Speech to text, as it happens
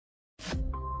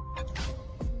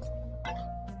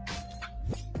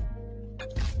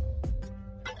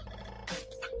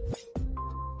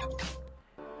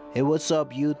Hey, what's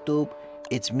up YouTube?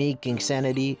 It's me,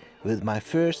 Kingsanity, with my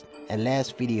first and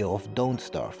last video of Don't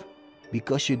Starve.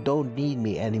 Because you don't need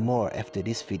me anymore after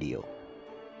this video.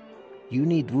 You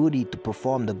need Woody to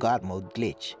perform the God mode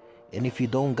glitch, and if you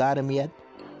don't got him yet,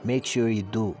 make sure you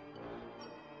do.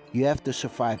 You have to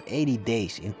survive 80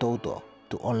 days in total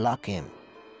to unlock him.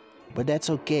 But that's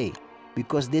okay,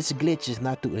 because this glitch is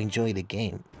not to enjoy the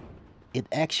game. It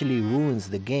actually ruins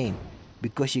the game,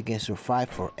 because you can survive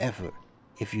forever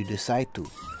if you decide to.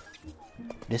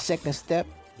 The second step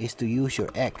is to use your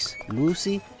axe,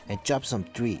 Lucy, and chop some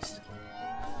trees.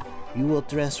 You will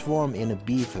transform in a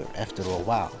beaver after a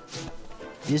while.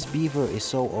 This beaver is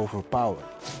so overpowered,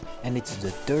 and it's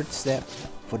the third step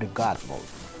for the God mode.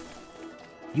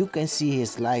 You can see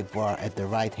his life bar at the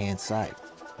right hand side,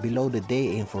 below the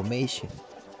day information.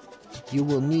 You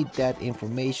will need that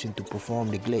information to perform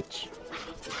the glitch.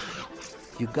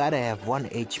 You gotta have 1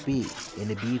 HP in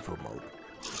the beaver mode,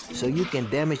 so you can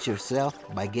damage yourself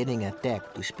by getting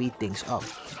attacked to speed things up.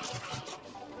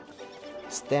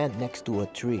 Stand next to a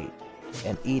tree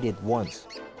and eat it once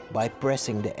by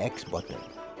pressing the X button.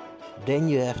 Then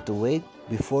you have to wait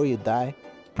before you die.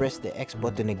 Press the X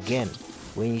button again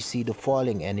when you see the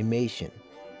falling animation.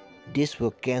 This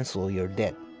will cancel your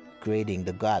death, creating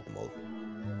the God mode.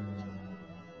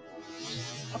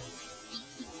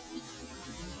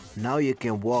 Now you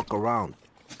can walk around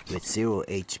with 0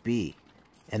 HP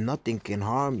and nothing can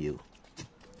harm you.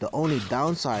 The only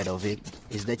downside of it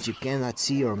is that you cannot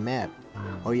see your map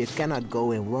or you cannot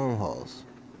go in wormholes.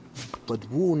 But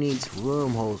who needs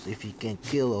wormholes if you can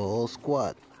kill a whole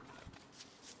squad?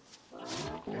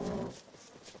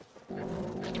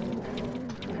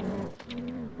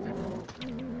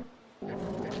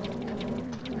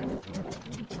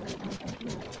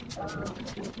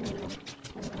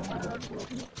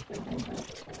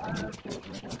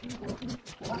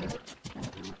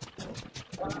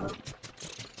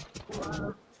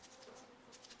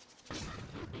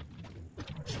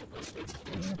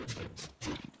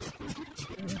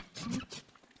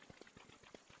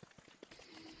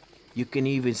 You can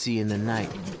even see in the night,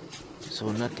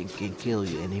 so nothing can kill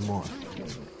you anymore.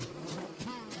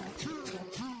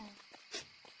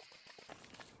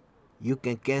 You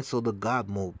can cancel the God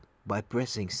mode by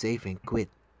pressing save and quit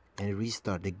and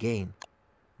restart the game,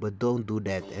 but don't do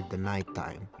that at the night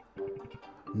time.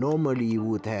 Normally you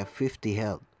would have 50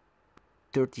 health,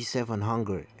 37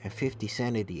 hunger and 50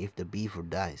 sanity if the beaver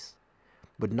dies.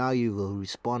 But now you will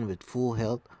respawn with full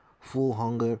health, full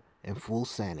hunger and full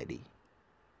sanity.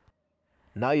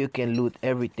 Now you can loot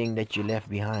everything that you left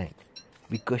behind,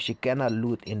 because you cannot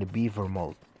loot in the beaver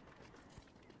mode.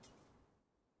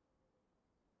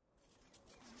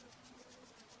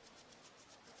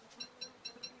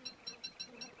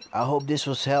 I hope this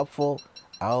was helpful.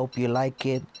 I hope you like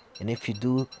it, and if you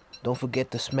do, don't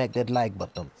forget to smack that like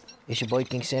button. It's your boy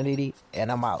Kingsanity, and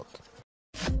I'm out.